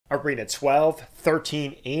Arena 12,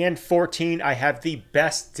 13, and 14. I have the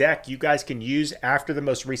best deck you guys can use after the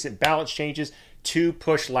most recent balance changes to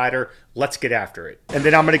push ladder. Let's get after it. And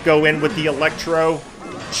then I'm going to go in with the Electro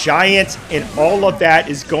Giant, and all of that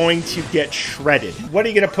is going to get shredded. What are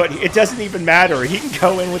you going to put? It doesn't even matter. He can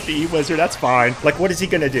go in with the E-Wizard. That's fine. Like, what is he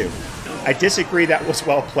going to do? I disagree. That was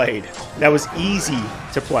well played. That was easy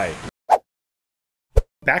to play.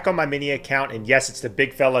 Back on my mini account, and yes, it's the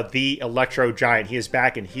big fella, the Electro Giant. He is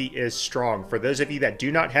back and he is strong. For those of you that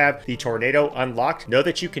do not have the Tornado unlocked, know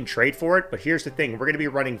that you can trade for it, but here's the thing. We're going to be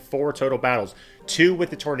running 4 total battles. 2 with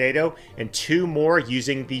the Tornado and 2 more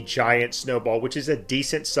using the Giant Snowball, which is a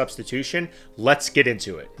decent substitution. Let's get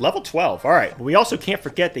into it. Level 12. All right. We also can't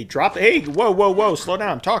forget they dropped... Hey, whoa, whoa, whoa. Slow down.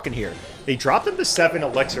 I'm talking here. They dropped him to 7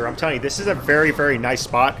 Elixir. I'm telling you, this is a very, very nice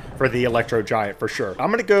spot for the Electro Giant for sure. I'm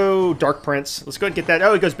going to go Dark Prince. Let's go ahead and get that.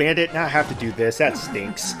 Oh, he goes Bandit. Now I have to do this. That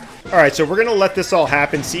stinks. All right, so we're going to let this all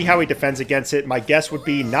happen, see how he defends against it. My guess would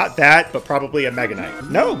be not that, but probably a Mega Knight.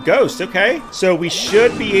 No, Ghost. Okay. So we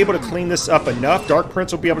should be able to clean this up enough. Dark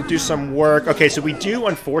Prince will be able to do some work. Okay, so we do,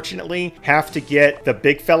 unfortunately, have to get the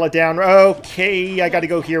big fella down. Okay, I got to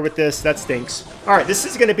go here with this. That stinks. All right, this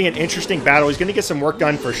is going to be an interesting battle. He's going to get some work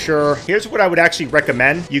done for sure. Here's what I would actually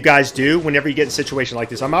recommend you guys do whenever you get in a situation like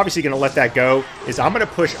this. I'm obviously going to let that go, is I'm going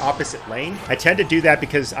to push opposite lane. I tend to do that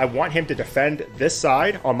because I want him to defend this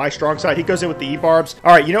side on my strong side. He goes in with the E-Barbs.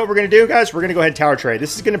 All right, you know what we're going to do, guys? We're going to go ahead and tower trade.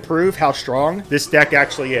 This is going to prove how strong this deck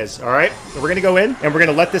actually is. All right, so we're going to go in and we're going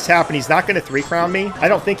to let this happen. He's not going to 3-crown me. I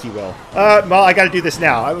don't think he will. Well, I got to do this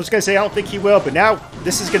now. I was going to say I don't think he will, but now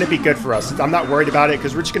this is going to be good for us. I'm not worried about it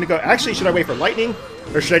because we're just going to go... Actually, should I wait for lightning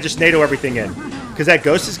or should I just NATO everything in? Because that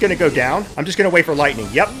Ghost is going to go down. I'm just going to wait for lightning.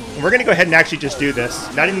 Yep. And we're going to go ahead and actually just do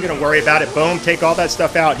this. Not even going to worry about it. Boom. Take all that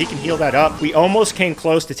stuff out. He can heal that up. We almost came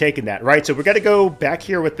close to taking that, right? So we got to go back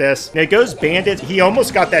here with this. Now it goes Bandit. He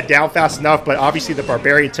almost got that down fast enough, but obviously the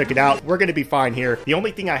Barbarian took it out. We're going to be fine here. The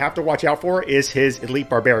only thing I have to watch out for is his Elite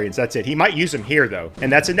Barbarians. That's it. He might use them here, though.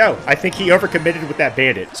 And that's a no. I think he overcommitted with that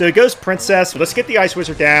Bandit. So it goes Princess. Let's get the Ice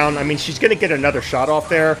Wizard down. I mean, she's going to get another shot off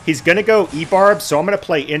there. He's going to go E-Barbs, so I'm going to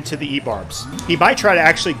play into the E-Barbs. He might try to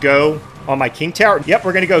actually go on my King Tower. Yep,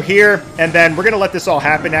 we're going to go here, and then we're going to let this all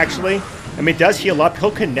happen, actually. I mean, it does heal up.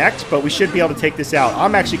 He'll connect, but we should be able to take this out.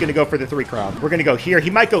 I'm actually going to go for the 3-crown. We're going to go here. He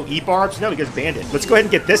might go E-Barbs. No, he goes Bandit. Let's go ahead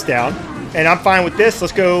and get this down, and I'm fine with this.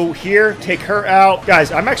 Let's go here, take her out.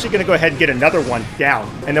 Guys, I'm actually going to go ahead and get another one down,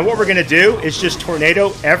 and then what we're going to do is just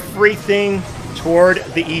Tornado everything toward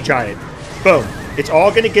the E-Giant. Boom. It's all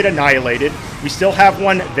going to get annihilated. We still have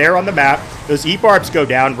one there on the map. Those E-Barbs go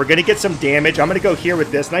down. We're going to get some damage. I'm going to go here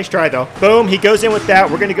with this. Nice try, though. Boom. He goes in with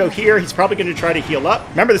that. We're going to go here. He's probably going to try to heal up.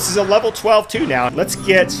 Remember, this is a level 12 too now. Let's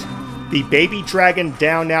get the baby dragon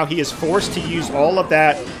down now. He is forced to use all of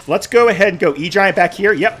that. Let's go ahead and go E-Giant back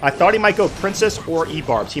here. Yep, I thought he might go Princess or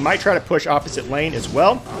E-Barbs. He might try to push opposite lane as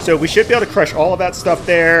well. So we should be able to crush all of that stuff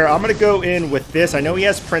there. I'm going to go in with this. I know he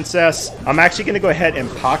has Princess. I'm actually going to go ahead and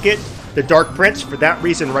pocket the Dark Prince for that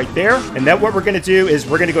reason right there. And then what we're going to do is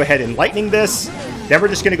we're going to go ahead and lightning this. Then we're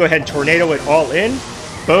just going to go ahead and tornado it all in.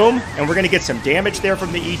 Boom. And we're going to get some damage there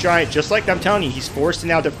from the E-Giant. Just like I'm telling you, he's forced to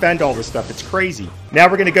now defend all this stuff. It's crazy. Now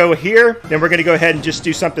we're going to go here. Then we're going to go ahead and just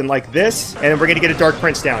do something like this. And then we're going to get a Dark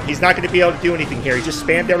Prince down. He's not going to be able to do anything here. He just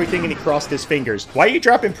spammed everything and he crossed his fingers. Why are you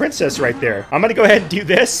dropping Princess right there? I'm going to go ahead and do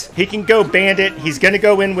this. He can go Bandit. He's going to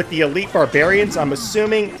go in with the Elite Barbarians. I'm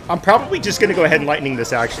assuming... I'm probably just going to go ahead and lightning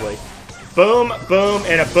this, actually. Boom, boom,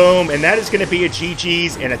 and a boom. And that is going to be a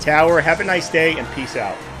GG's and a tower. Have a nice day and peace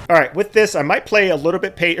out. All right, with this, I might play a little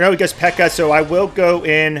bit... No, he goes P.E.K.K.A., so I will go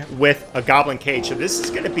in with a Goblin Cage. So this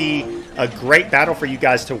is going to be a great battle for you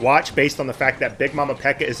guys to watch based on the fact that Big Mama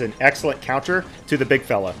P.E.K.K.A. is an excellent counter to the big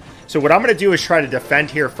fella. So what I'm going to do is try to defend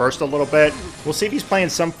here first a little bit. We'll see if he's playing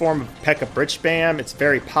some form of P.E.K.K.A. bridge spam. It's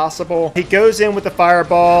very possible. He goes in with the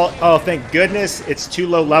Fireball. Oh, thank goodness. It's too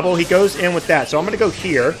low level. He goes in with that. So I'm going to go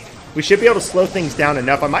here. We should be able to slow things down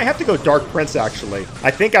enough. I might have to go Dark Prince, actually.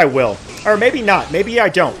 I think I will. Or maybe not. Maybe I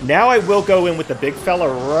don't. Now I will go in with the big fella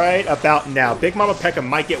right about now. Big Mama P.E.K.K.A.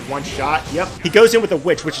 might get one shot. Yep. He goes in with a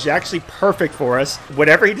Witch, which is actually perfect for us.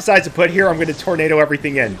 Whatever he decides to put here, I'm going to tornado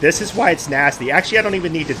everything in. This is why it's nasty. Actually, I don't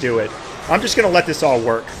even need to do it. I'm just going to let this all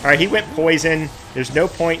work. All right, he went Poison. There's no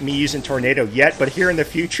point in me using Tornado yet, but here in the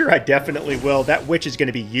future, I definitely will. That Witch is going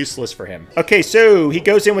to be useless for him. Okay, so he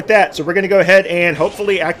goes in with that. So we're going to go ahead and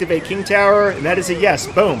hopefully activate King Tower, and that is a yes.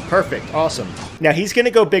 Boom. Perfect. Awesome. Now, he's going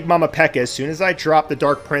to go Big Mama P.E.K.K.A. as soon as I drop the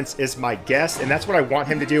Dark Prince is my guess, and that's what I want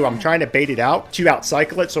him to do. I'm trying to bait it out to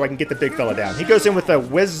outcycle it so I can get the big fella down. He goes in with a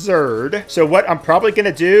Wizard. So what I'm probably going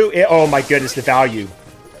to do... Oh, my goodness, the value.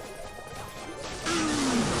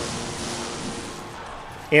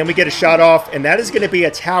 And we get a shot off, and that is going to be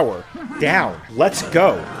a tower down. Let's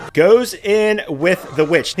go. Goes in with the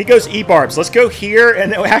witch. He goes E-barbs. Let's go here.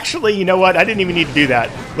 And actually, you know what? I didn't even need to do that.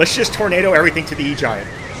 Let's just tornado everything to the E-giant.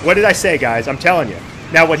 What did I say, guys? I'm telling you.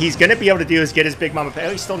 Now, what he's going to be able to do is get his Big Mama Pekka.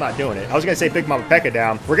 Oh, he's still not doing it. I was going to say Big Mama Pekka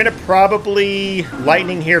down. We're going to probably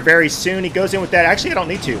lightning here very soon. He goes in with that. Actually, I don't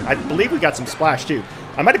need to. I believe we got some splash, too.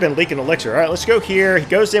 I might have been leaking elixir. All right, let's go here. He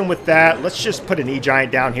goes in with that. Let's just put an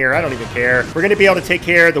E-giant down here. I don't even care. We're going to be able to take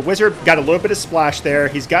care. The wizard got a little bit of splash there.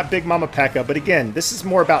 He's got Big Mama Pekka. But again, this is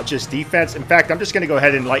more about just defense. In fact, I'm just going to go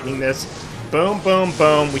ahead and lightning this. Boom, boom,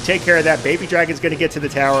 boom. We take care of that. Baby Dragon's going to get to the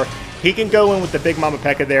tower. He can go in with the Big Mama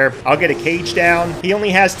Pekka there. I'll get a cage down. He only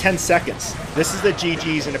has 10 seconds. This is the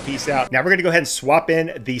GG's and a peace out. Now we're going to go ahead and swap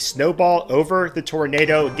in the snowball over the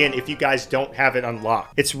tornado. Again, if you guys don't have it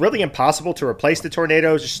unlocked. It's really impossible to replace the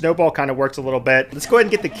tornado. Just snowball kind of works a little bit. Let's go ahead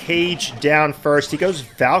and get the cage down first. He goes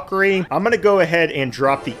Valkyrie. I'm going to go ahead and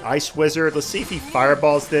drop the Ice Wizard. Let's see if he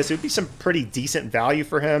fireballs this. It would be some pretty decent value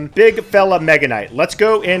for him. Big fella Mega Knight. Let's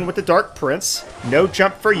go in with the Dark Prince. No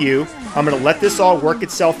jump for you. I'm going to let this all work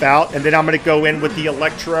itself out. And then I'm going to go in with the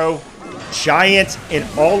Electro Giant, and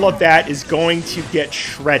all of that is going to get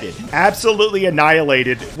shredded. Absolutely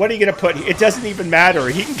annihilated. What are you going to put? It doesn't even matter.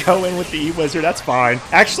 He can go in with the E-Wizard. That's fine.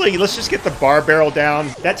 Actually, let's just get the bar barrel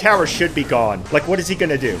down. That tower should be gone. Like, what is he going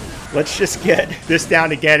to do? Let's just get this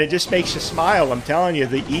down again. It just makes you smile. I'm telling you,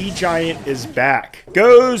 the E-Giant is back.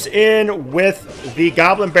 Goes in with the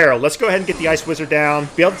Goblin Barrel. Let's go ahead and get the Ice Wizard down.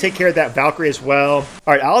 Be able to take care of that Valkyrie as well.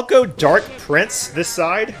 All right, I'll go Dark Prince this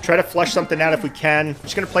side. Try to flush something out if we can. I'm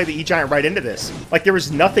just going to play the E-Giant right into this. Like, there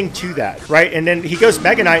was nothing to that, right? And then he goes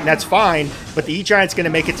Mega Knight, and that's fine, but the E-Giant's going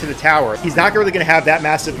to make it to the tower. He's not really going to have that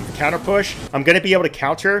massive of a counter push. I'm going to be able to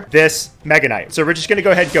counter this Mega Knight. So we're just going to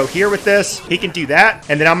go ahead and go here with this. He can do that,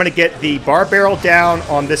 and then I'm going to get the bar barrel down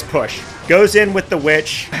on this push. Goes in with the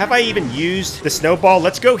witch. Have I even used the snowball?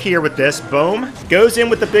 Let's go here with this. Boom. Goes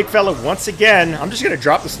in with the big fella once again. I'm just going to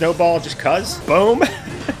drop the snowball just cuz. Boom.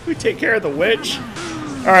 We take care of the witch.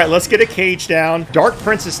 All right, let's get a cage down. Dark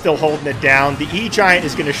Prince is still holding it down. The E-Giant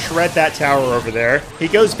is going to shred that tower over there. He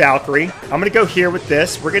goes Valkyrie. I'm going to go here with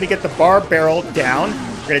this. We're going to get the bar barrel down.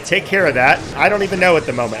 We're going to take care of that. I don't even know at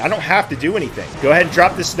the moment. I don't have to do anything. Go ahead and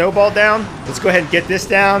drop this snowball down. Let's go ahead and get this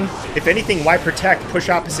down. If anything, why protect? Push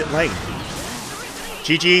opposite lane.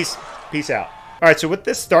 GG's. Peace out. All right, so with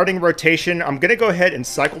this starting rotation, I'm going to go ahead and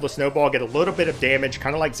cycle the snowball, get a little bit of damage,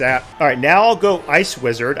 kind of like Zap. All right, now I'll go Ice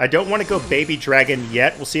Wizard. I don't want to go Baby Dragon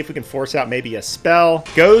yet. We'll see if we can force out maybe a spell.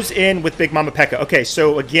 Goes in with Big Mama Pekka. Okay,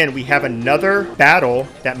 so again, we have another battle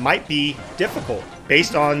that might be difficult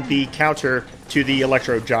based on the counter to the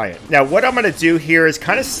Electro Giant. Now, what I'm going to do here is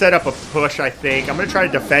kind of set up a push, I think. I'm going to try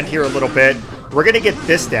to defend here a little bit. We're going to get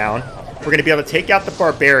this down. We're going to be able to take out the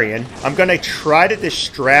Barbarian. I'm going to try to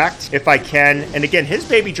distract if I can. And again, his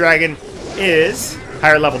Baby Dragon is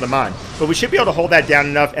higher level than mine. But we should be able to hold that down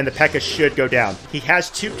enough, and the Pekka should go down. He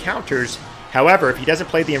has 2 counters. However, if he doesn't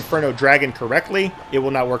play the Inferno Dragon correctly, it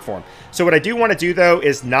will not work for him. So what I do want to do, though,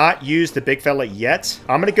 is not use the big fella yet.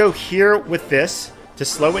 I'm going to go here with this to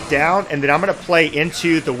slow it down, and then I'm going to play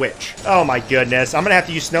into the Witch. Oh, my goodness. I'm going to have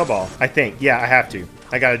to use Snowball, I think. Yeah, I have to.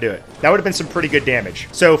 I gotta do it. That would have been some pretty good damage.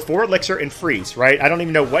 So 4 elixir and freeze, right? I don't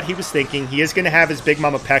even know what he was thinking. He is gonna have his Big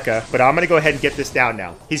Mama Pekka, but I'm gonna go ahead and get this down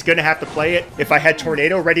now. He's gonna have to play it. If I had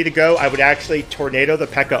Tornado ready to go, I would actually Tornado the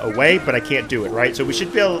Pekka away, but I can't do it, right? So we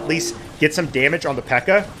should be able to at least get some damage on the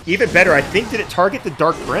Pekka. Even better, I think, did it target the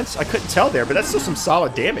Dark Prince? I couldn't tell there, but that's still some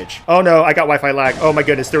solid damage. Oh no, I got Wi-Fi lag. Oh my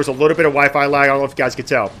goodness, there was a little bit of Wi-Fi lag. I don't know if you guys could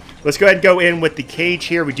tell. Let's go ahead and go in with the cage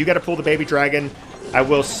here. We do gotta pull the Baby Dragon. I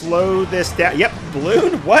will slow this down. Yep,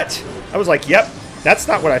 balloon? What? I was like, yep, that's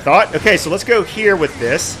not what I thought. Okay, so let's go here with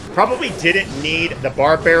this. Probably didn't need the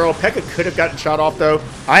bar barrel. Pekka could have gotten shot off, though.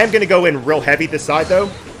 I am going to go in real heavy this side, though,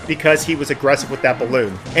 because he was aggressive with that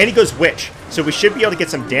balloon. And he goes Witch, so we should be able to get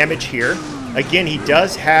some damage here. Again, he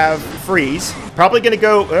does have freeze. Probably going to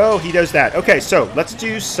go, oh, he does that. Okay, so let's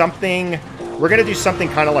do something. We're going to do something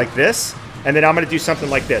kind of like this, and then I'm going to do something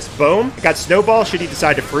like this. Boom. Got Snowball should he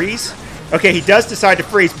decide to freeze. Okay, he does decide to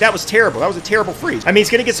freeze. That was terrible. That was a terrible freeze. I mean, he's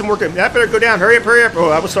going to get some work. That better go down. Hurry up, hurry up. Oh,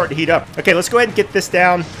 I was starting to heat up. Okay, let's go ahead and get this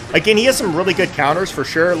down. Again, he has some really good counters for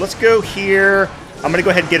sure. Let's go here. I'm going to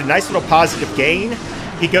go ahead and get a nice little positive gain.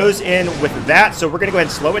 He goes in with that, so we're going to go ahead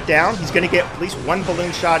and slow it down. He's going to get at least 1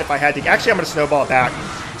 balloon shot if I had to. Actually, I'm going to snowball it back.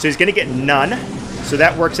 So he's going to get none. So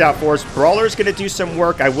that works out for us. Brawler's going to do some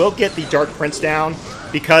work. I will get the Dark Prince down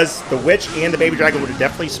because the Witch and the Baby Dragon would have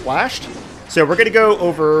definitely splashed. So we're going to go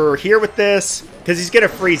over here with this because he's going to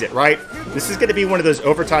freeze it, right? This is going to be one of those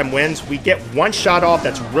overtime wins. We get 1 shot off.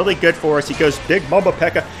 That's really good for us. He goes Big Mama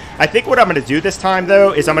Pekka. I think what I'm going to do this time,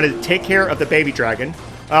 though, is I'm going to take care of the baby dragon.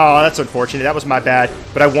 Oh, that's unfortunate. That was my bad.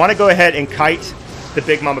 But I want to go ahead and kite the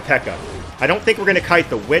Big Mama P.E.K.K.A. I don't think we're going to kite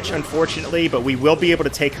the witch, unfortunately, but we will be able to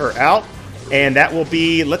take her out. And that will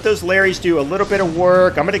be, let those Larrys do a little bit of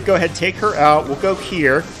work. I'm going to go ahead and take her out. We'll go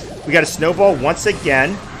here. We got a snowball once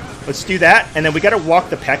again. Let's do that. And then we got to walk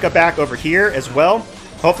the P.E.K.K.A. back over here as well.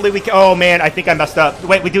 Hopefully we can, oh man, I think I messed up.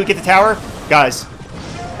 Wait, we do get the tower? Guys,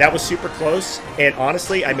 that was super close. And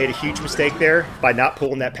honestly, I made a huge mistake there by not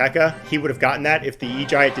pulling that P.E.K.K.A. He would have gotten that if the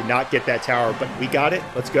E-Giant did not get that tower. But we got it.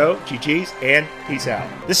 Let's go. GG's and peace out.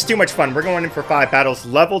 This is too much fun. We're going in for 5 battles,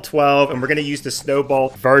 level 12, and we're going to use the snowball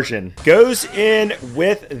version. Goes in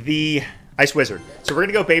with the Ice Wizard. So we're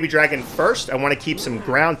going to go Baby Dragon first. I want to keep some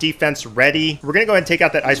ground defense ready. We're going to go ahead and take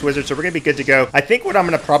out that Ice Wizard, so we're going to be good to go. I think what I'm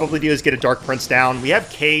going to probably do is get a Dark Prince down. We have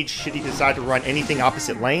Cage should he decide to run anything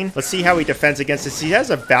opposite lane. Let's see how he defends against this. He has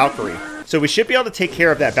a Valkyrie. So we should be able to take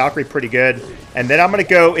care of that Valkyrie pretty good. And then I'm going to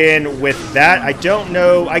go in with that. I don't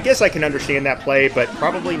know. I guess I can understand that play, but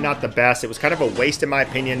probably not the best. It was kind of a waste in my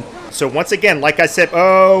opinion. So once again, like I said,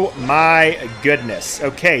 oh my goodness.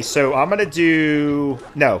 Okay, so I'm going to do...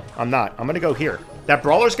 No, I'm not. I'm going to go here. That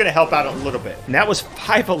Brawler's going to help out a little bit. And that was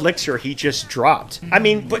 5 elixir he just dropped. I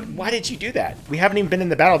mean, but why did you do that? We haven't even been in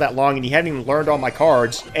the battle that long, and you hadn't even learned all my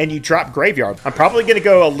cards, and you dropped Graveyard. I'm probably going to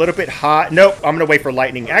go a little bit hot. Nope, I'm going to wait for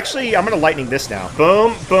Lightning. Actually, I'm going to Lightning this now.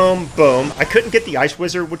 Boom, boom, boom. I couldn't get the Ice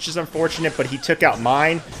Wizard, which is unfortunate, but he took out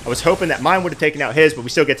mine. I was hoping that mine would have taken out his, but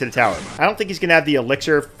we still get to the tower. I don't think he's going to have the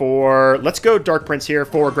elixir for... Let's go Dark Prince here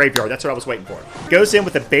for Graveyard. That's what I was waiting for. Goes in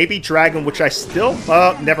with a Baby Dragon, which I still...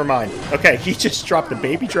 never mind. Okay, he just dropped the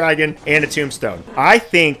Baby Dragon and a Tombstone. I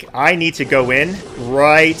think I need to go in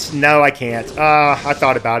right... No, I can't. I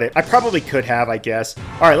thought about it. I probably could have, I guess.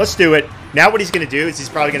 All right, let's do it. Now what he's going to do is he's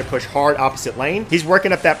probably going to push hard opposite lane. He's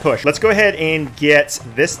working up that push. Let's go ahead and get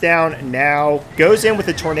this down now. Goes in with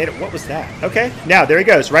the tornado. What was that? Okay. Now, there he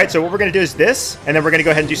goes, right? So what we're going to do is this, and then we're going to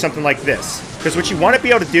go ahead and do something like this. Because what you want to be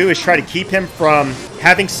able to do is try to keep him from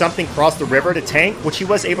having something cross the river to tank, which he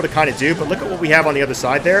was able to kind of do. But look at what we have on the other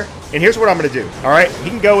side there. And here's what I'm going to do. All right. He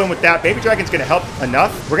can go in with that. Baby Dragon's going to help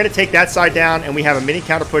enough. We're going to take that side down, and we have a mini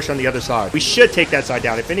counter push on the other side. We should take that side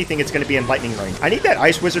down. If anything, it's going to be in lightning range. I need that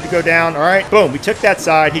Ice Wizard to go down. All right. Boom. We took that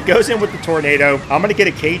side. He goes in with the tornado. I'm going to get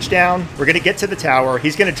a Cage down. We're going to get to the tower.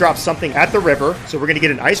 He's going to drop something at the river. So we're going to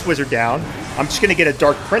get an Ice Wizard down. I'm just going to get a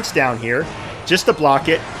Dark Prince down here just to block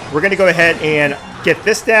it. We're going to go ahead and get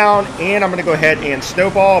this down, and I'm going to go ahead and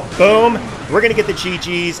snowball. Boom. We're going to get the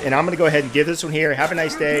GGs, and I'm going to go ahead and give this one here. Have a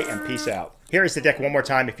nice day, and peace out. Here is the deck one more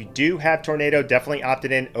time. If you do have Tornado, definitely opt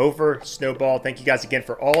it in over Snowball. Thank you guys again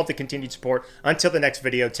for all of the continued support. Until the next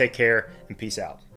video, take care, and peace out.